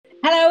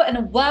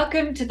and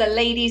welcome to the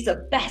Ladies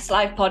Best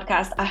Life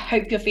podcast. I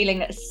hope you're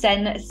feeling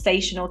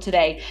sensational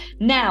today.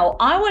 Now,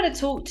 I want to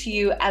talk to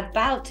you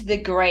about the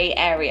grey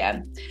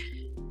area.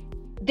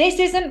 This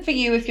isn't for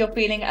you if you're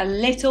feeling a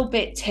little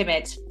bit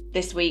timid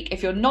this week,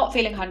 if you're not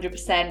feeling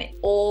 100%,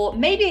 or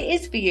maybe it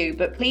is for you,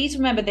 but please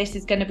remember this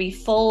is going to be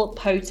full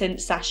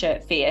potent Sasha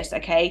Fierce,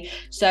 okay?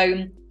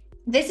 So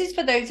this is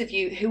for those of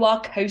you who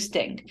are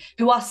coasting,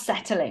 who are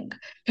settling,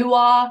 who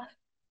are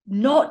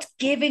not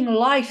giving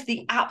life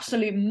the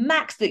absolute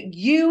max that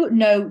you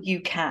know you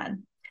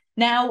can.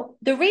 Now,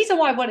 the reason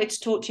why I wanted to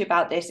talk to you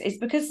about this is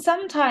because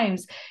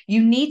sometimes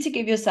you need to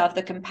give yourself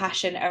the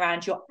compassion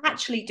around you're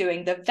actually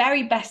doing the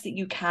very best that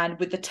you can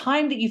with the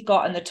time that you've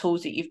got and the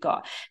tools that you've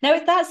got. Now,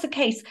 if that's the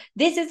case,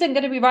 this isn't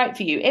going to be right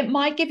for you. It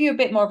might give you a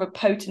bit more of a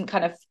potent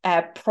kind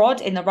of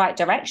prod in the right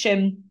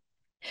direction.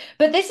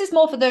 But this is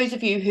more for those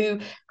of you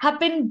who have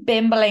been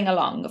bimbling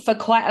along for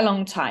quite a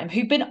long time,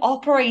 who've been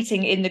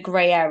operating in the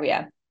grey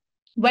area.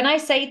 When I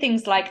say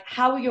things like,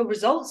 how are your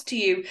results to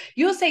you?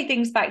 You'll say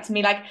things back to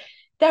me like,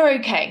 they're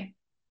okay.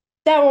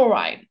 They're all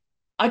right.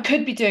 I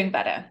could be doing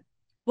better.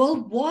 Well,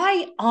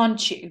 why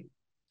aren't you?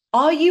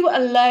 Are you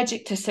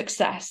allergic to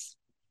success?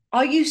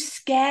 Are you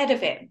scared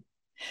of it?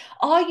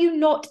 Are you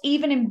not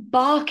even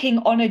embarking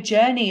on a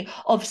journey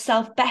of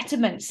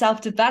self-betterment,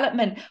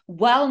 self-development,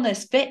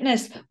 wellness,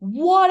 fitness,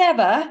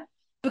 whatever,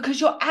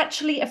 because you're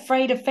actually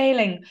afraid of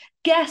failing?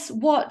 Guess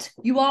what?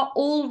 You are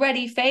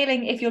already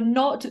failing if you're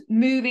not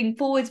moving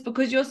forwards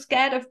because you're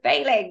scared of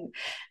failing.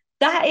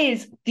 That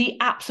is the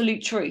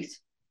absolute truth.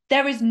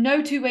 There is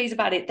no two ways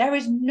about it. There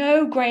is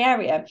no gray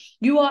area.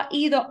 You are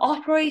either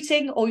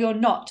operating or you're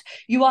not.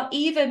 You are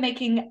either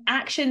making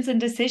actions and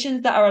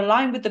decisions that are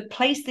aligned with the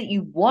place that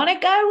you want to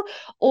go,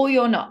 or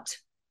you're not.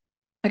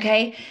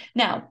 Okay?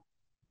 Now,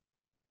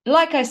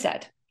 like I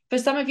said, for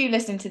some of you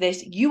listening to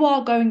this, you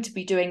are going to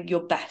be doing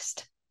your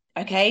best.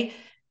 Okay?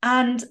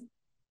 And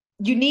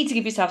you need to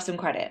give yourself some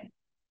credit.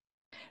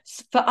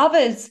 For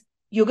others,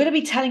 you're going to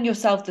be telling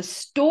yourself the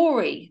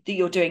story that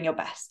you're doing your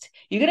best.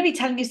 You're going to be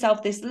telling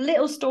yourself this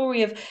little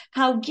story of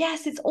how,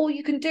 yes, it's all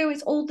you can do.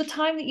 It's all the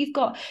time that you've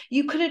got.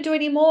 You couldn't do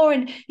any more.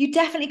 And you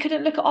definitely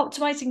couldn't look at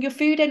optimizing your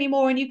food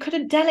anymore. And you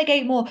couldn't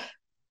delegate more.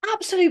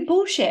 Absolute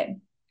bullshit.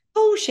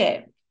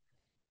 Bullshit.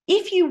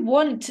 If you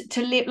want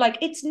to live, like,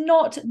 it's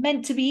not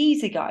meant to be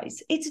easy,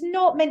 guys. It's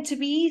not meant to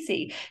be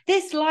easy.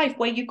 This life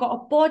where you've got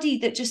a body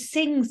that just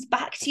sings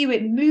back to you,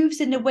 it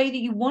moves in the way that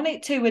you want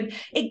it to, and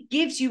it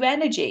gives you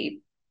energy,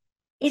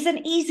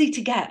 isn't easy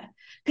to get.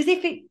 Because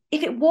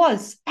if it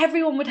was,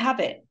 everyone would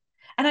have it.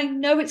 And I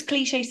know it's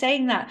cliche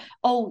saying that,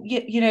 oh,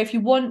 you know, if you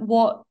want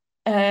what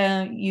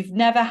you've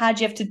never had,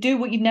 you have to do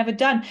what you've never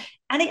done.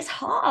 And it's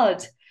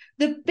hard.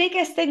 The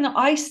biggest thing that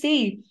I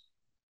see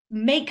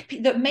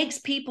that makes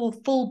people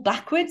fall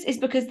backwards is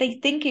because they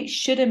think it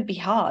shouldn't be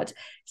hard.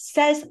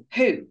 Says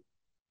who?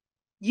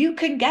 You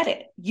can get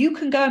it. You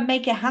can go and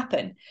make it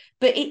happen.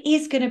 But it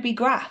is going to be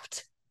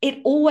graft. It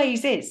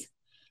always is.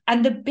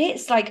 And the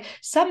bits, like,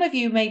 some of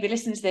you may be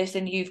listening to this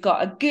and you've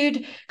got a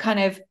good kind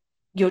of,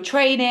 you're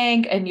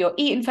training and you're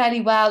eating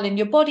fairly well and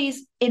your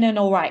body's in an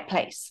all right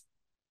place.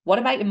 What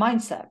about your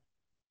mindset?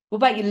 What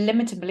about your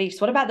limiting beliefs?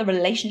 What about the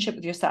relationship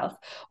with yourself?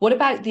 What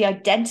about the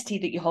identity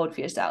that you hold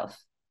for yourself?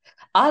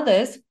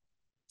 Others,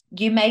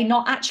 you may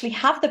not actually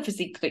have the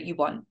physique that you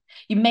want.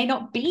 You may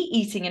not be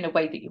eating in a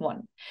way that you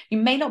want. You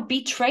may not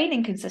be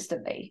training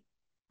consistently.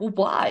 Well,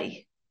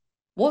 why?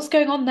 What's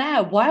going on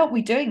there? Why aren't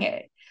we doing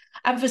it?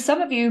 And for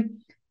some of you,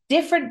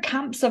 different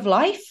camps of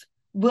life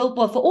well,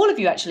 for all of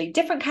you, actually,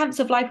 different camps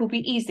of life will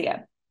be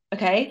easier.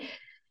 Okay.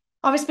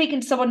 I was speaking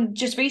to someone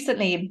just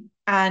recently,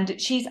 and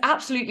she's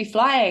absolutely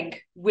flying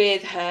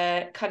with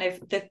her kind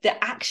of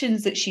the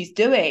actions that she's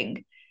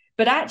doing,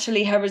 but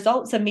actually her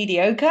results are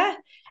mediocre.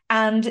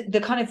 And the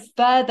kind of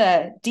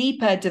further,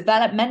 deeper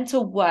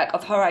developmental work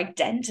of her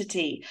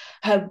identity,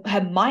 her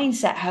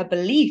mindset, her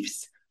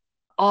beliefs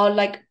are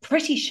like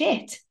pretty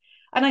shit.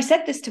 And I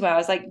said this to her, I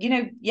was like, you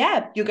know,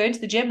 yeah, you're going to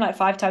the gym like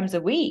 5 times a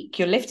week.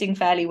 You're lifting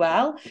fairly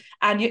well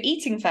and you're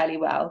eating fairly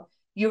well.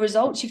 Your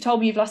results, you've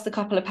told me you've lost a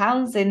couple of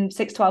pounds in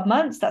 6-12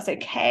 months. That's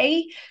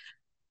okay.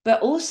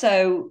 But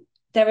also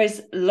there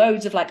is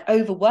loads of like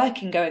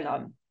overworking going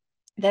on.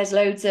 There's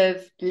loads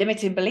of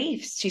limiting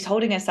beliefs. She's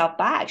holding herself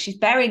back. She's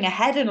burying her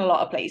head in a lot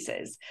of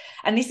places.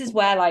 And this is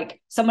where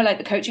like somewhere like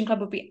the coaching club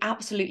would be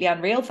absolutely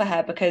unreal for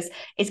her, because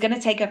it's going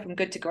to take her from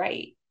good to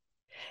great.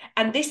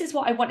 And this is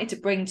what I wanted to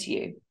bring to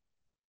you.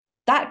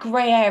 That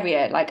gray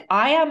area, like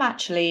I am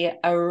actually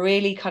a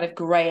really kind of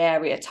gray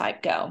area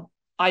type girl.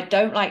 I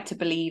don't like to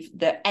believe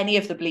that any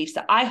of the beliefs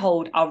that I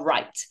hold are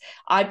right.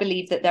 I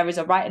believe that there is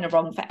a right and a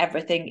wrong for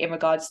everything in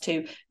regards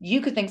to, you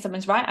could think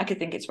something's right, I could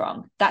think it's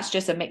wrong. That's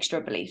just a mixture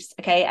of beliefs,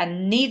 okay?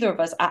 And neither of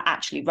us are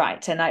actually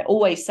right. And I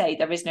always say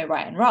there is no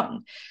right and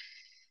wrong.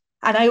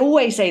 And I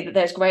always say that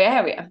there's gray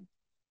area.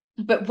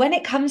 But when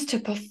it comes to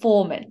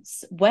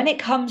performance, when it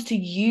comes to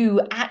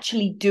you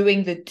actually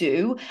doing the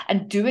do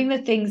and doing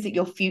the things that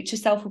your future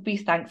self will be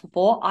thankful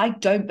for, I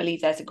don't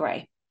believe there's a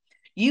gray.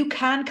 You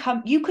can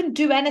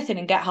do anything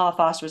and get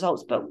half-assed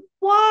results, but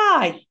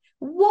why?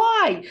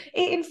 Why?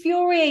 It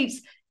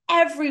infuriates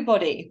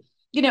everybody.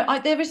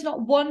 There is not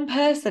one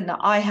person that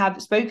I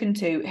have spoken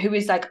to who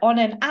is like on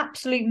an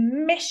absolute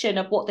mission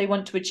of what they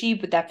want to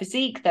achieve with their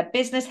physique, their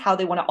business, how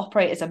they want to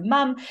operate as a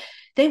mum.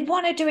 They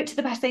want to do it to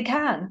the best they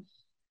can.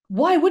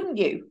 Why wouldn't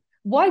you?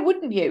 Why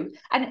wouldn't you?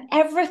 And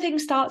everything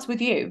starts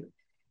with you.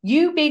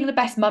 You being the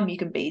best mum you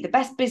can be, the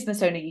best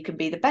business owner you can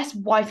be, the best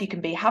wife you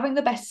can be, having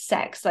the best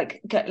sex,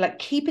 like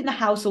keeping the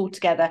house all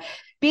together,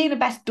 being the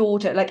best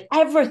daughter, like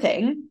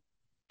everything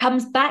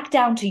comes back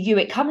down to you.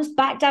 It comes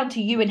back down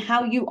to you and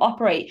how you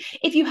operate.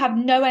 If you have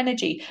no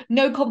energy,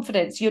 no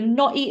confidence, you're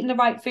not eating the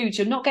right foods,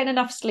 you're not getting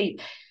enough sleep,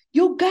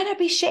 you're going to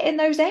be shit in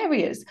those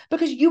areas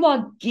because you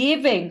are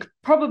giving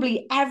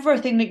probably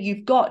everything that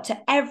you've got to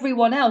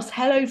everyone else.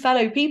 Hello,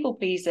 fellow people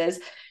pleasers.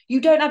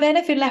 You don't have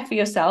anything left for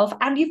yourself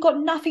and you've got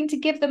nothing to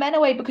give them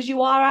anyway because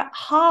you are at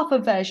half a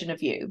version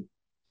of you.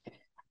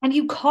 And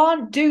you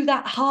can't do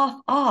that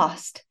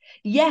half-assed.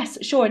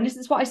 Yes, sure. And this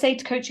is what I say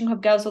to coaching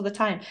club girls all the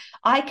time.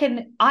 I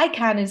can,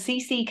 and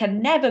CC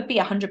can never be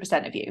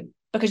 100% of you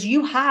because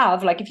you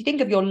have, like, if you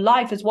think of your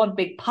life as one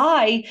big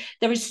pie,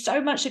 there is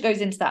so much that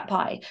goes into that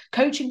pie.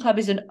 Coaching club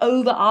is an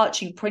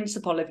overarching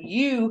principle of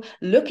you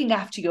looking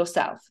after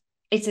yourself.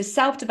 It's a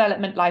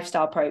self-development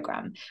lifestyle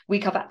program. We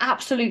cover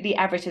absolutely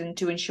everything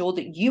to ensure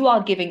that you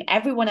are giving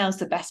everyone else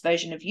the best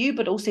version of you,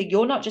 but also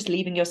you're not just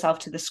leaving yourself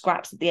to the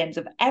scraps at the end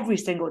of every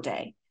single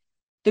day.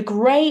 The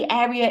gray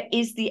area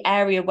is the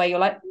area where you're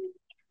like,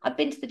 I've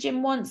been to the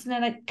gym once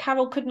and then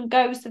Carol couldn't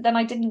go, so then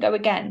I didn't go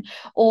again.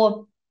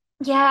 Or,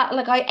 yeah,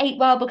 like I ate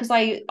well because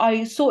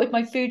I sorted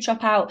my food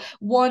shop out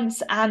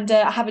once and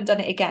I haven't done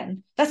it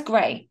again. That's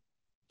gray,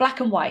 black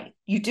and white.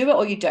 You do it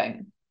or you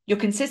don't. You're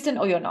consistent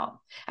or you're not.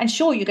 And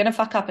sure, you're going to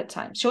fuck up at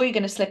times. Sure, you're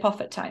going to slip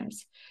off at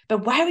times.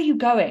 But where are you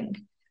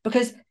going?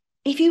 Because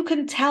if you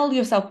can tell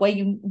yourself where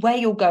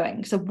you're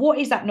going, so what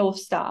is that North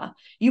Star?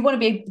 You want to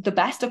be the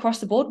best across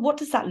the board. What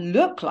does that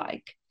look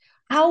like?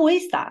 How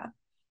is that?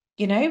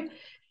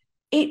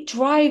 It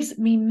drives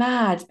me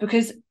mad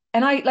because,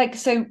 and I like,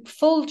 so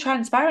full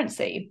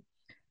transparency,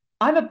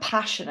 I'm a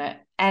passionate,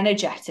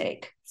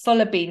 energetic,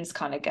 full of beans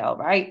kind of girl,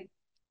 right?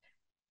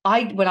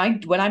 When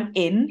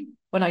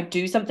I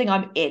do something,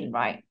 I'm in,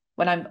 right?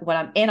 When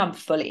I'm in, I'm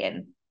fully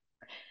in.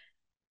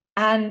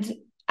 And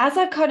as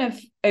I've kind of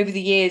over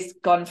the years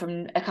gone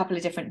from a couple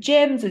of different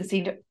gyms and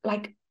seen,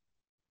 like,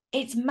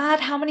 it's mad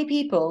how many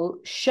people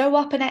show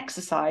up and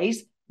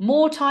exercise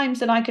more times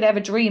than I could ever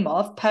dream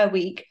of per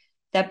week.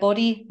 Their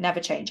body never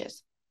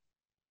changes.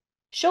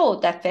 Sure,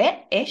 they're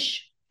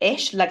fit-ish,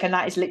 like, and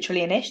that is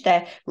literally an ish.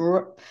 They're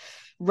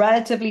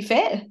relatively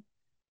fit,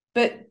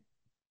 but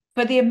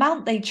for the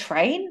amount they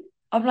train,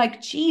 I'm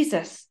like,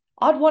 Jesus,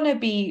 I'd want to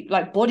be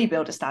like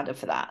bodybuilder standard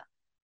for that.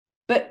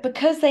 But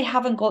because they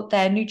haven't got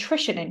their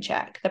nutrition in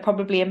check, they're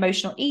probably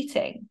emotional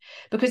eating.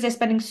 Because they're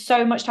spending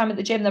so much time at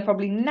the gym, they're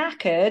probably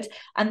knackered,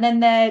 and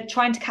then they're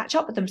trying to catch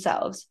up with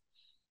themselves.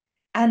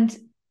 And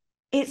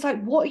it's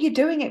like, what are you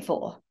doing it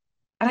for?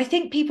 And I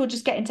think people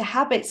just get into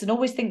habits and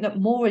always think that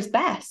more is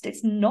best.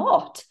 It's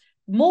not.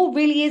 More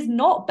really is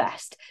not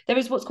best. There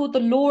is what's called the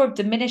law of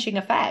diminishing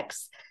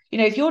effects.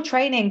 If you're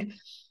training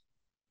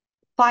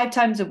 5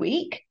 times a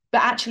week,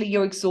 but actually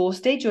you're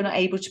exhausted, you're not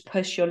able to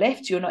push your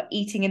lift, you're not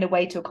eating in a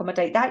way to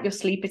accommodate that, your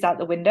sleep is out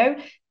the window,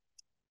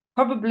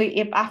 probably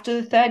if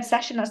after the 3rd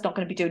session, that's not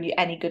going to be doing you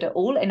any good at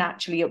all. And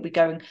actually it'll be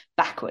going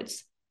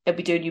backwards. It'll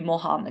be doing you more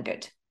harm than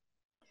good.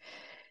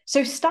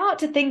 So start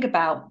to think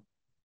about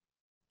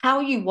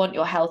how you want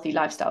your healthy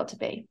lifestyle to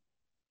be.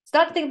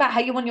 Start to think about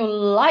how you want your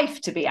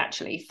life to be,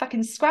 actually.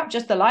 Fucking scrap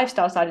just the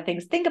lifestyle side of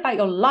things. Think about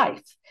your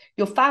life,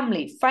 your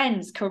family,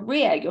 friends,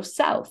 career,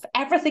 yourself,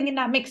 everything in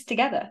that mix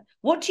together.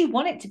 What do you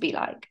want it to be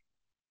like?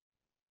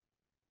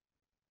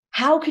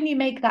 How can you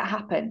make that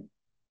happen?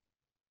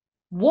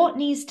 What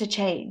needs to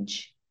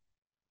change?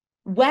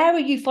 Where are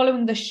you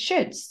following the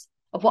shoulds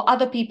of what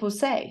other people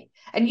say?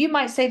 And you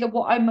might say that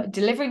what I'm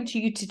delivering to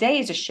you today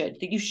is a should,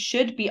 that you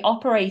should be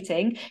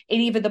operating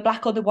in either the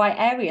black or the white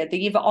area,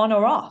 the either on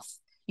or off.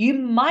 You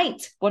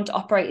might want to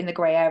operate in the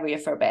gray area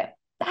for a bit.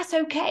 That's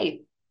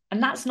okay.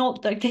 And that's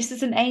not, this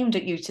isn't aimed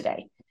at you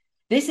today.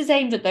 This is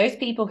aimed at those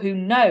people who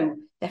know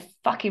they're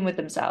fucking with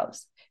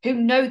themselves, who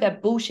know they're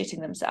bullshitting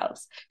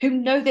themselves, who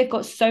know they've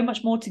got so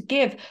much more to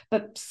give,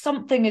 but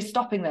something is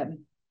stopping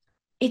them.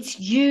 It's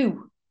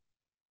you,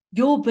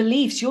 your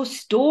beliefs, your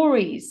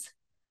stories.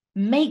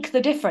 Make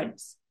the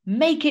difference.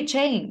 Make it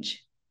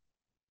change.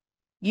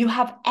 You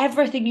have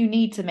everything you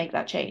need to make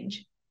that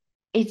change.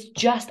 It's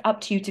just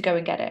up to you to go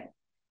and get it.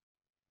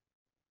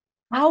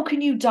 How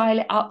can you dial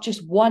it up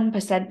just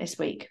 1% this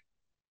week?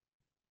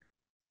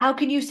 How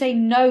can you say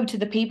no to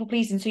the people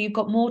pleasing so you've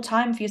got more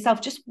time for yourself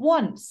just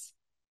once?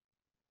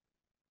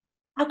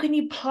 How can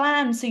you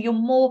plan so you're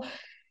more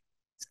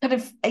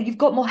you've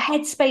got more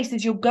headspace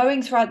as you're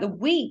going throughout the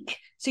week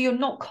so you're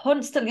not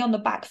constantly on the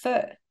back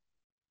foot?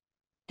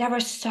 There are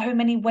so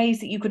many ways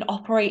that you can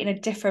operate in a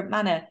different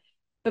manner.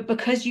 But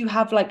because you've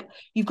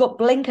got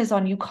blinkers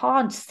on, you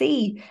can't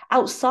see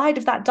outside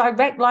of that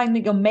direct line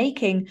that you're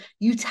making.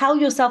 You tell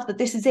yourself that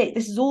this is it.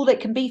 This is all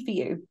it can be for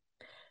you.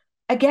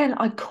 again,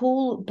 I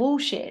call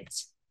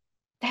bullshit.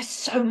 There's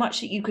so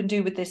much that you can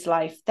do with this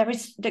life.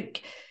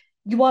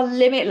 You are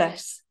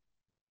limitless.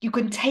 You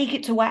can take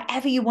it to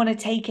wherever you want to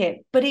take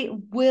it, but it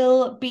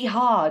will be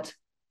hard.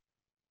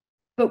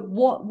 But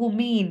what will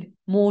mean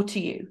more to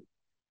you?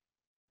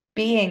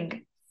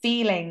 Being,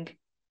 feeling,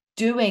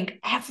 doing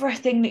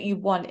everything that you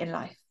want in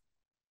life,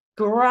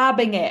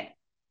 grabbing it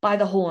by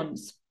the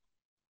horns,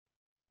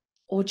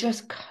 or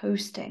just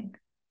coasting,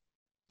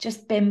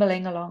 just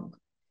bimbling along,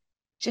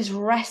 just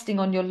resting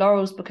on your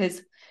laurels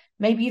because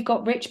maybe you've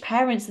got rich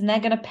parents and they're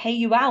going to pay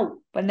you out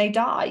when they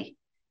die.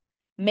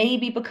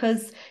 Maybe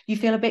because you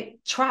feel a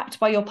bit trapped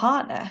by your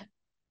partner.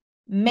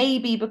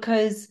 Maybe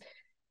because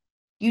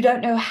you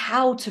don't know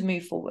how to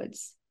move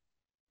forwards.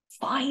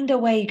 Find a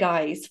way,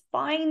 guys.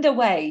 Find a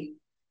way.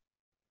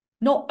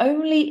 Not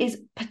only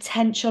is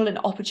potential and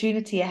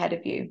opportunity ahead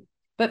of you,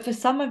 but for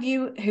some of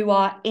you who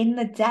are in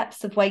the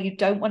depths of where you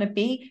don't want to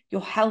be,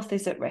 your health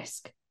is at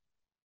risk.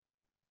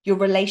 Your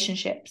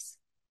relationships,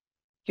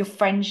 your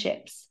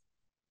friendships,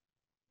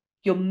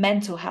 your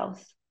mental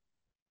health.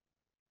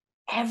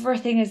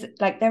 Everything is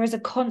like, there is a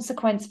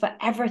consequence for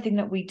everything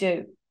that we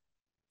do.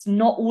 It's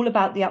not all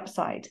about the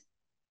upside.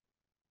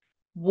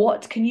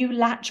 What can you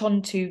latch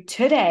onto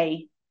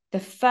today,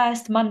 the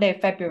first Monday of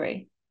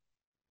February,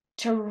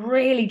 to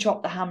really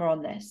drop the hammer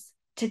on this,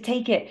 to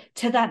take it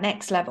to that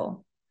next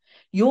level?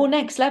 Your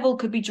next level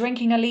could be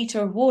drinking a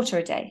litre of water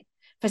a day.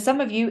 For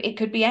some of you, it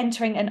could be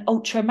entering an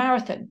ultra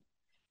marathon,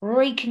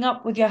 breaking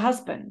up with your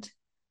husband.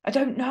 I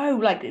don't know,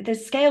 like the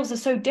scales are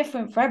so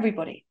different for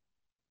everybody.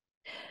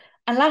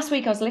 And last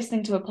week I was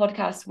listening to a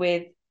podcast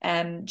with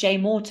Jay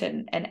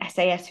Morton, an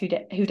SAS Who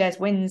Dares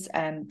Wins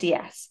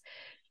DS.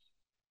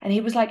 And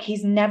he was like,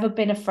 he's never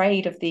been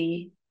afraid of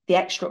the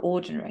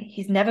extraordinary.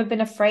 He's never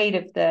been afraid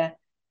of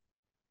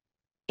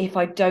if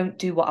I don't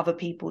do what other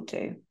people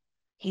do.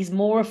 He's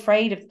more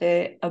afraid of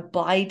the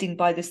abiding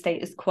by the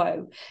status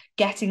quo,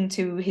 getting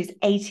to his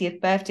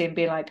 80th birthday and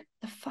being like,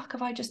 the fuck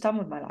have I just done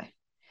with my life?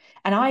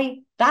 And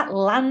that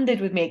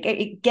landed with me.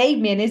 It gave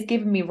me and is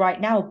giving me right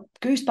now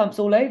goosebumps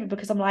all over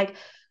because I'm like,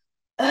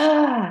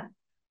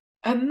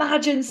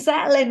 imagine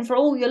settling for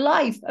all your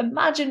life.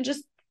 Imagine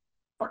just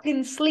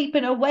fucking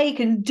sleeping awake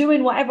and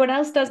doing what everyone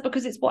else does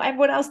because it's what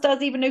everyone else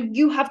does, even though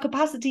you have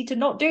capacity to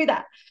not do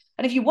that.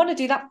 And if you want to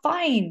do that,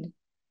 fine.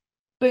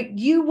 But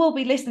you will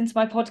be listening to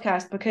my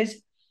podcast because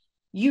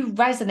you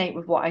resonate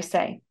with what I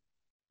say.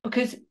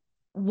 Because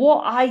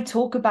what I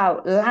talk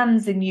about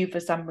lands in you for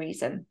some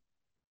reason.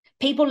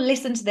 People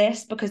listen to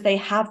this because they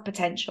have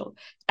potential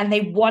and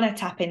they want to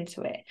tap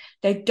into it.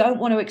 They don't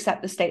want to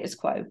accept the status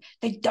quo.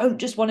 They don't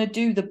just want to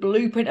do the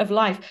blueprint of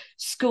life,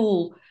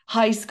 school,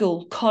 high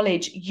school,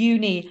 college,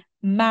 uni,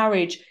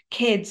 marriage,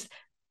 kids,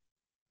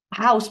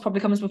 house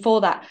probably comes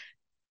before that,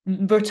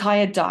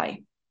 retire, die.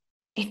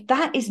 If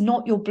that is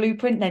not your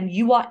blueprint, then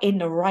you are in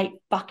the right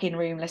fucking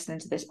room listening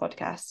to this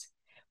podcast.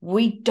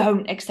 We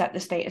don't accept the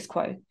status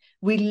quo.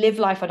 We live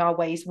life on our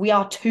ways. We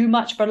are too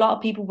much for a lot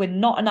of people. We're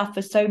not enough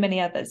for so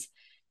many others.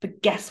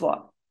 But guess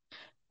what?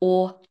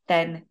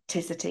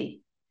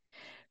 Authenticity.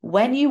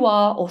 When you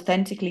are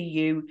authentically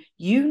you,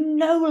 you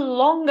no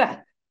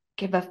longer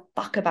give a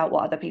fuck about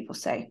what other people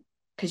say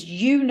because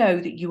you know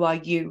that you are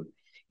you.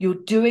 You're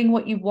doing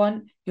what you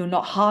want. You're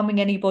not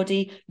harming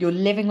anybody. You're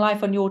living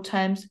life on your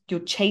terms. You're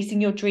chasing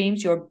your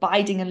dreams. You're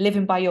abiding and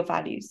living by your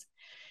values.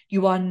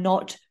 You are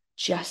not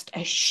just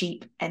a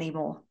sheep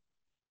anymore.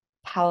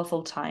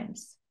 Powerful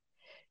times.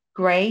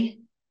 Gray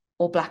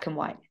or black and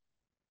white?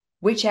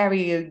 Which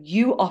area are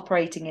you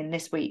operating in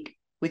this week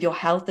with your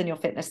health and your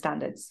fitness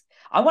standards?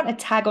 I want to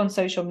tag on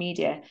social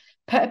media,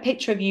 put a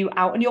picture of you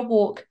out on your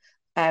walk,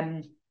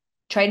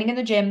 training in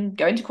the gym,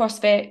 going to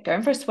CrossFit,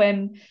 going for a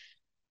swim,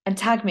 and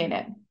tag me in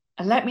it.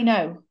 And let me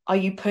know, are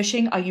you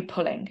pushing? Are you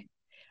pulling?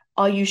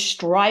 Are you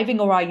striving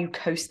or are you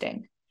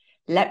coasting?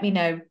 Let me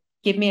know,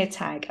 give me a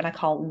tag, and I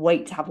can't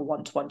wait to have a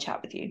one-to-one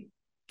chat with you.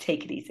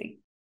 Take it easy.